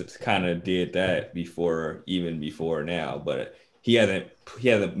might have kind of did that before, even before now, but he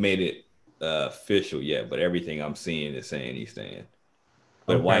hasn't made it official yet. But everything I'm seeing is saying he's staying.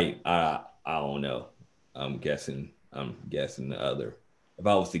 But Okay. White, I don't know. I'm guessing the other. If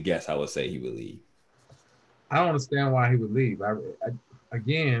I was to guess, I would say he would leave. I don't understand why he would leave.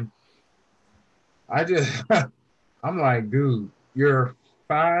 Again, I just I'm like, dude, you're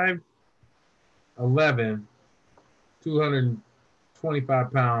 5'11",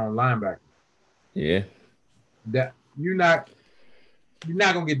 225-pound linebacker. Yeah. That you're not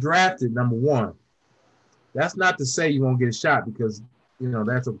gonna get drafted, number one. That's not to say you won't get a shot, because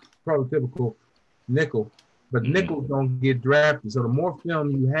that's a prototypical nickel. But Mm-hmm. nickels don't get drafted. So the more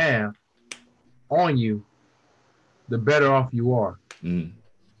film you have on you, the better off you are. Mm-hmm.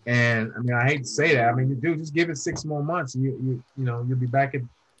 And I mean, I hate to say that. I mean, dude, just give it 6 more months, and you'll be back at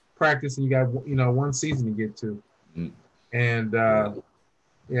practice, and you got one season to get to. Mm-hmm. And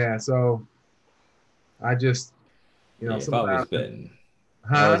yeah, so I just If I was betting,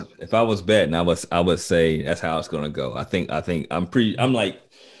 huh? if I was betting, I would say that's how it's gonna go. I think I'm like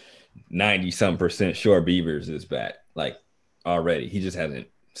 90-something% sure Beavers is back, like already. He just hasn't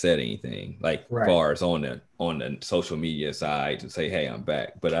said anything, like Right. far as on the social media side to say, hey, I'm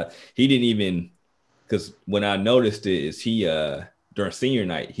back. But he didn't even, because when I noticed it is he during senior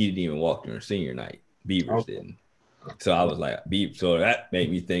night, he didn't even walk during senior night. Beavers Okay. didn't. So I was like, so that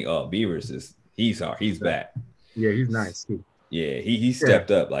made me think, oh, Beavers he's back. Yeah, he's nice too. Yeah, he stepped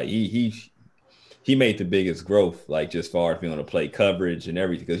up. Like he made the biggest growth, like just far as being able to play coverage and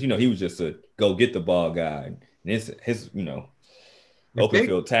everything. Because he was just a go get the ball guy, and his open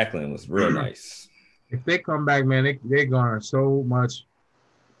field tackling was real nice. If they come back, man, they garner so much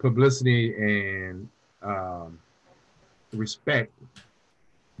publicity and respect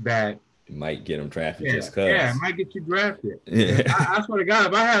that It might get him drafted just yeah, because. it might get you drafted. Yeah. I swear to God,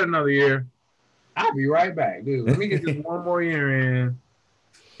 if I had another year, I'd be right back, dude. Let me get this one more year in,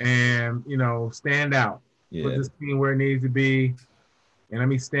 and stand out. Yeah. Put this team where it needs to be, and let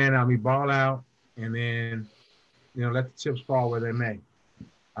me stand out, let me ball out, and then let the chips fall where they may.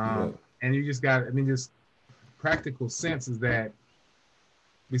 And you just got, just practical sense is that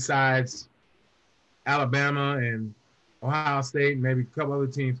besides Alabama and Ohio State, and maybe a couple other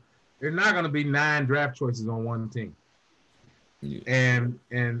teams, there's not going to be 9 draft choices on one team. Yeah.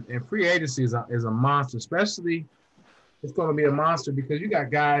 And free agency is a monster, especially it's going to be a monster because you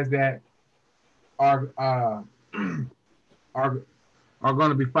got guys that are going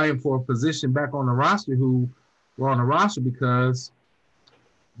to be fighting for a position back on the roster who were on the roster because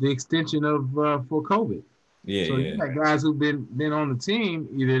the extension of for COVID. Yeah. So you got guys who've been on the team,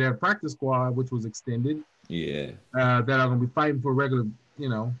 either their practice squad, which was extended, Yeah. that are going to be fighting for a regular,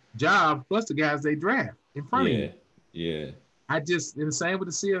 job, plus the guys they draft in front of you. Yeah. And the same with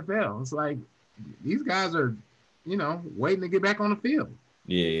the CFL. It's like these guys are, waiting to get back on the field.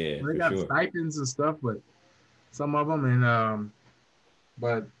 Yeah. They got stipends and stuff, but some of them, and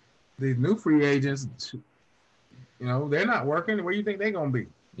but these new free agents, they're not working. Where do you think they're gonna be?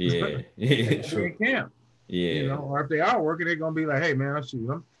 Yeah. They're in camp. Yeah. Or if they are working, they're gonna be like, hey man,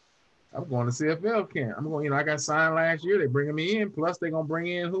 I'm going to CFL camp. I'm going, I got signed last year. They're bringing me in. Plus, they're gonna bring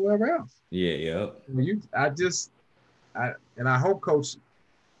in whoever else. Yeah. I hope Coach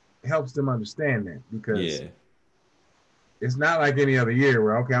helps them understand that because it's not like any other year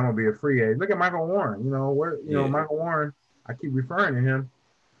where I'm gonna be a free agent. Look at Michael Warren. Michael Warren. I keep referring to him,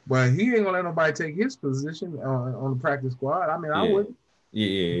 but he ain't gonna let nobody take his position on the practice squad. I mean, I wouldn't.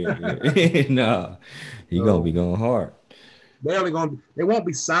 Yeah. Nah, he gonna be going hard. They won't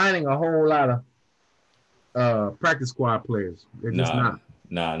be signing a whole lot of practice squad players. They're just not.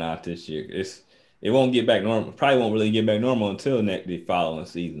 Nah, not this year. It won't get back normal. Probably won't really get back normal until the following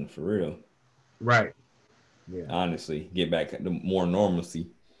season for real. Right. Yeah. Honestly, get back to more normalcy.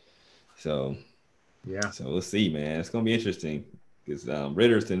 So Yeah. we'll see, man. It's gonna be interesting because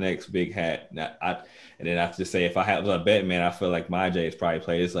Ritter's the next big hat. And then I have to say, if I was a bet, man, I feel like my J's probably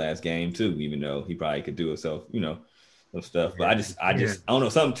played his last game too, even though he probably could do himself, some stuff. But Yeah. I Yeah. just, I don't know.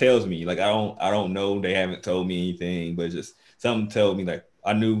 Something tells me, like I don't know. They haven't told me anything, but just something told me, like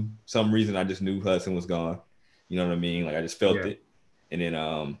I knew some reason. I just knew Hudson was gone. You know what I mean? Like I just felt Yeah. it. And then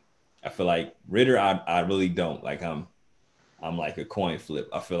I feel like Ritter, I really don't like. I'm like a coin flip.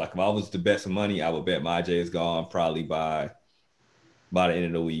 I feel like if I was to bet some money, I would bet my J is gone probably by the end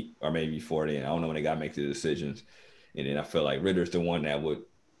of the week or maybe before then. I don't know when they got to make the decisions. And then I feel like Ritter's the one that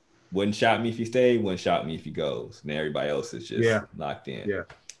wouldn't shock me if he stayed, wouldn't shock me if he goes. And everybody else is just Yeah. locked in. Yeah.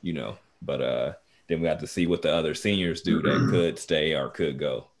 But then we have to see what the other seniors do that could stay or could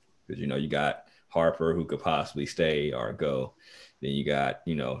go. Because you got Harper who could possibly stay or go. Then you got,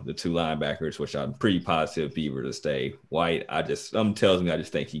 the two linebackers, which I'm pretty positive Beaver to stay. White, something tells me I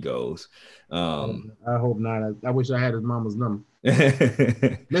just think he goes. I hope not. I wish I had his mama's number.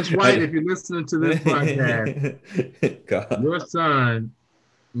 I Miss White, if you're listening to this podcast, God. your son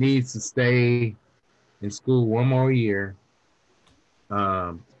needs to stay in school one more year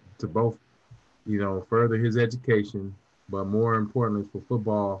to both, further his education, but more importantly for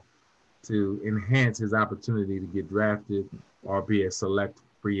football, to enhance his opportunity to get drafted or be a select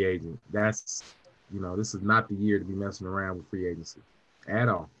free agent. That's, this is not the year to be messing around with free agency at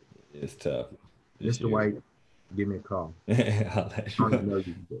all. It's tough. Mr. White, give me a call. I'll let you I don't even know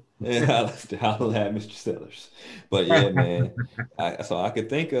you can I'll have Mr. Sellers. But yeah, man. So I could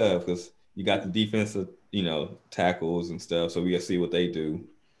think of, because you got the defensive, tackles and stuff. So we gotta see what they do.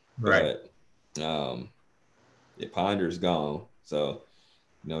 Right. But Ponder's gone. So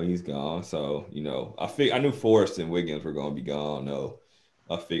he's gone. So, I knew Forrest and Wiggins were gonna be gone. No,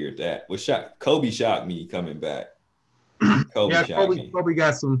 I figured that. Kobe shocked me coming back. Kobe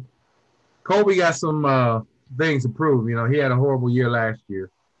got some things to prove. He had a horrible year last year.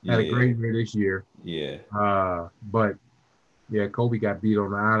 Had a great year this year. Yeah. But yeah, Kobe got beat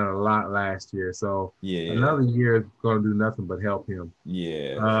on the island a lot last year. So another year is going to do nothing but help him.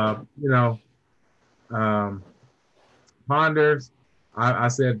 Yeah. Ponders, I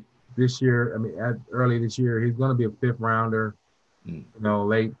said this year, early this year, he's going to be a fifth rounder,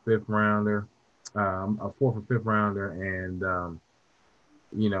 late fifth rounder, a fourth or fifth rounder. And,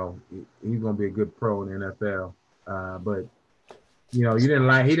 he's going to be a good pro in the NFL. But, he didn't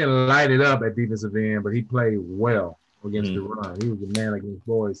light it up at defensive end, but he played well against the run. He was the man against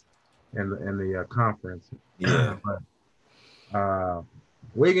boys in the conference. Yeah. But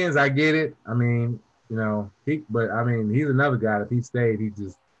Wiggins, I get it. He's another guy. If he stayed, he'd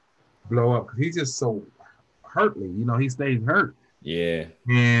just blow up. He's just so hurtly. He stays hurt. Yeah.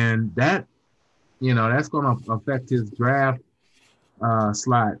 And that, that's going to affect his draft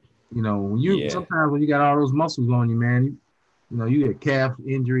slot. Sometimes when you got all those muscles on you, man, you get calf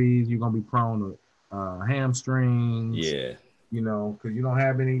injuries. You're going to be prone to hamstrings. Yeah. Because you don't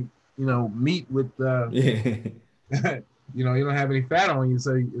have any, meat with, you don't have any fat on you.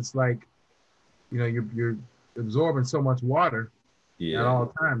 So it's like, you're absorbing so much water at all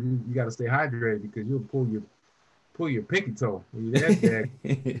times. You got to stay hydrated because you'll pull your pinky toe when you're that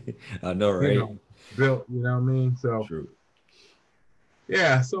big. I know, right? Built, you know what I mean? So true.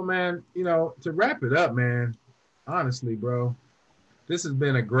 Yeah, so man, to wrap it up, man, honestly, bro, this has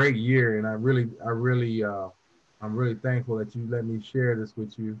been a great year, and I'm really thankful that you let me share this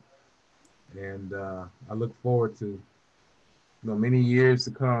with you, and I look forward to many years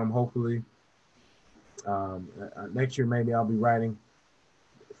to come. Hopefully, next year maybe I'll be writing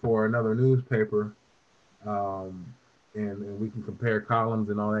for another newspaper, and we can compare columns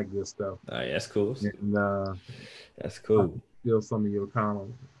and all that good stuff. That's cool. And, that's cool. Steal some of your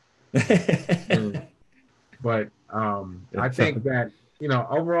columns. But I think that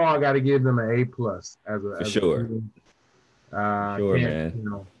overall I got to give them an A+ as sure. Sure,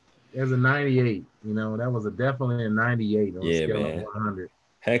 man. As a 98, that was definitely a 98 on a scale man. of 100.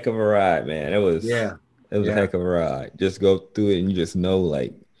 Heck of a ride, man. It was a heck of a ride. Just go through it and you just know,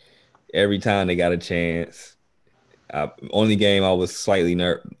 like, every time they got a chance. Only game I was slightly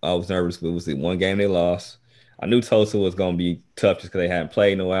nervous with was the one game they lost. I knew Tulsa was going to be tough just because they hadn't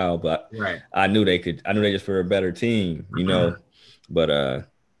played in a while, but I knew they just were a better team, But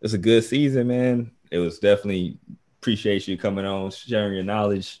it's a good season, man. It was definitely appreciate you coming on, sharing your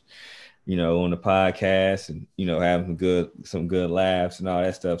knowledge, on the podcast, and having some good laughs and all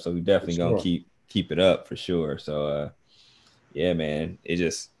that stuff. So we definitely gonna keep it up for sure. So yeah, man, it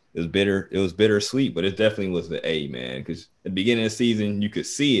was bitter. It was bittersweet, but it definitely was the A, man. Because at the beginning of the season, you could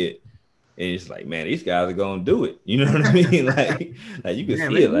see it. And it's like, man, these guys are gonna do it. You know what I mean? Like you can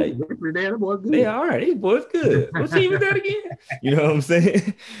see it. Like they all right. These boys good. What team is that again? You know what I'm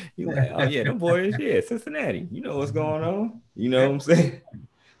saying? You like, oh yeah, them boys, yeah, Cincinnati. You know what's going on. You know what I'm saying?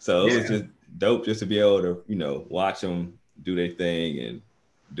 So it was just dope just to be able to, watch them do their thing and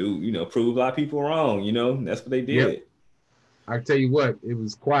prove a lot of people wrong. That's what they did. Yep. I tell you what, it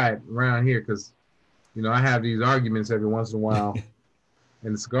was quiet around here because, I have these arguments every once in a while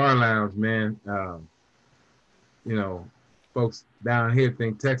in the cigar lounge, man. Folks down here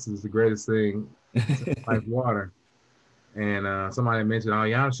think Texas is the greatest thing like water. And somebody mentioned, oh,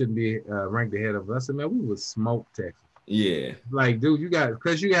 y'all shouldn't be ranked ahead of us. I said, man, we would smoke Texas. Yeah. Like, dude,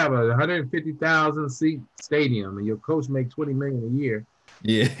 because you have a 150,000 seat stadium and your coach make $20 million a year.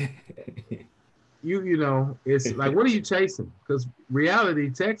 Yeah. It's like, what are you chasing? Because reality,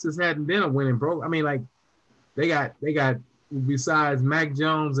 Texas hadn't been a winning program. I mean, like, they got besides Mac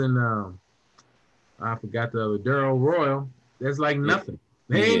Jones and I forgot the other Darrell Royal. There's like nothing.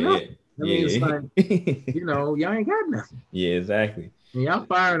 They ain't nothing. I mean, it's like, y'all ain't got nothing. Yeah, exactly. And y'all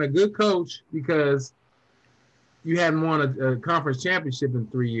firing a good coach because you hadn't won a conference championship in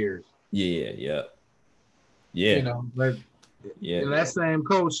 3 years. Yeah. But that same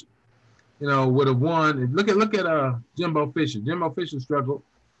coach, would have won. Look at Jimbo Fisher. Jimbo Fisher struggled,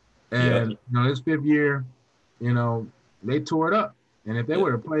 and his 5th year, they tore it up. And if they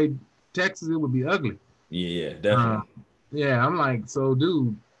would have played Texas, it would be ugly. Yeah, definitely. I'm like, so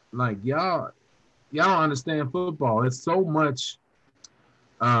dude, like y'all don't understand football. It's so much.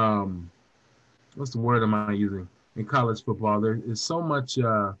 What's the word am I using in college football? There is so much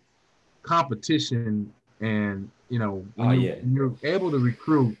competition, and when you're able to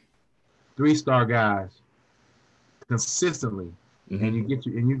recruit 3-star guys consistently, and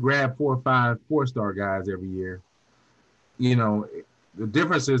you grab 4 or 5 4-star guys every year. The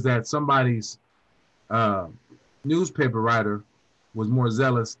difference is that somebody's newspaper writer was more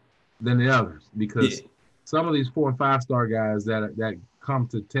zealous than the others, because some of these 4 and 5-star guys that come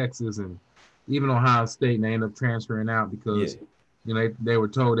to Texas and even Ohio State, and they end up transferring out because they were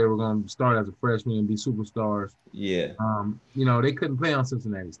told they were going to start as a freshman and be superstars. Yeah. They couldn't play on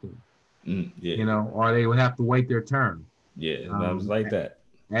Cincinnati's team. Or they would have to wait their turn. Yeah, it was like that.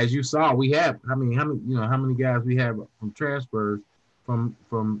 As you saw, we have how many guys we have from transfers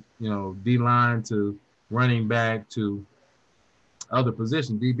from D-line to running back to other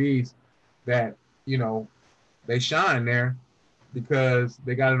position DBs that they shine there because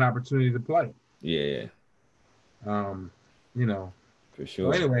they got an opportunity to play. Yeah. For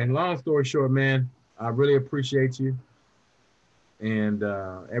sure. So anyway, long story short, man, I really appreciate you. And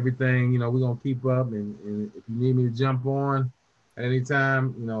everything, we're going to keep up. And if you need me to jump on at any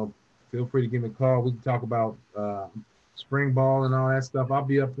time, feel free to give me a call. We can talk about spring ball and all that stuff. I'll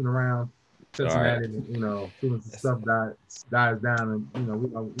be up and around Cincinnati, right. Soon as the stuff dies down,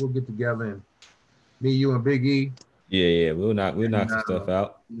 and, we'll get together and me, you, and Big E. Yeah. We'll knock some stuff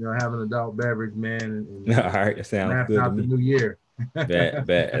out. Have an adult beverage, man. And all right, that sounds good to me. The new year.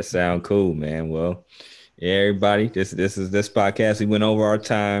 That sounds cool, man. Well, yeah, everybody, this podcast, we went over our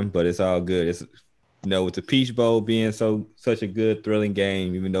time, but it's all good. It's with the Peach Bowl being such a good, thrilling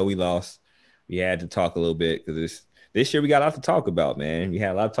game, even though we lost, we had to talk a little bit because this year we got a lot to talk about, man. We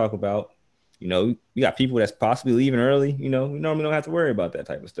had a lot to talk about. We got people that's possibly leaving early. We normally don't have to worry about that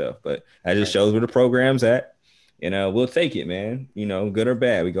type of stuff, but that just shows where the program's at. And we'll take it, man. Good or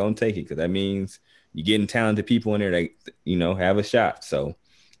bad, we gonna take it because that means you're getting talented people in there that have a shot. So,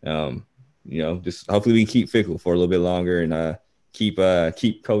 just hopefully we can keep Fickle for a little bit longer and keep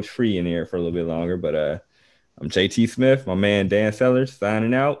Coach Free in there for a little bit longer. But I'm JT Smith, my man Dan Sellers,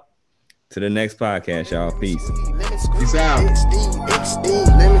 signing out. To the next podcast, y'all. Peace. Peace out. XD,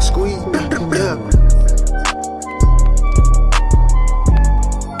 lemon squeeze. Yeah.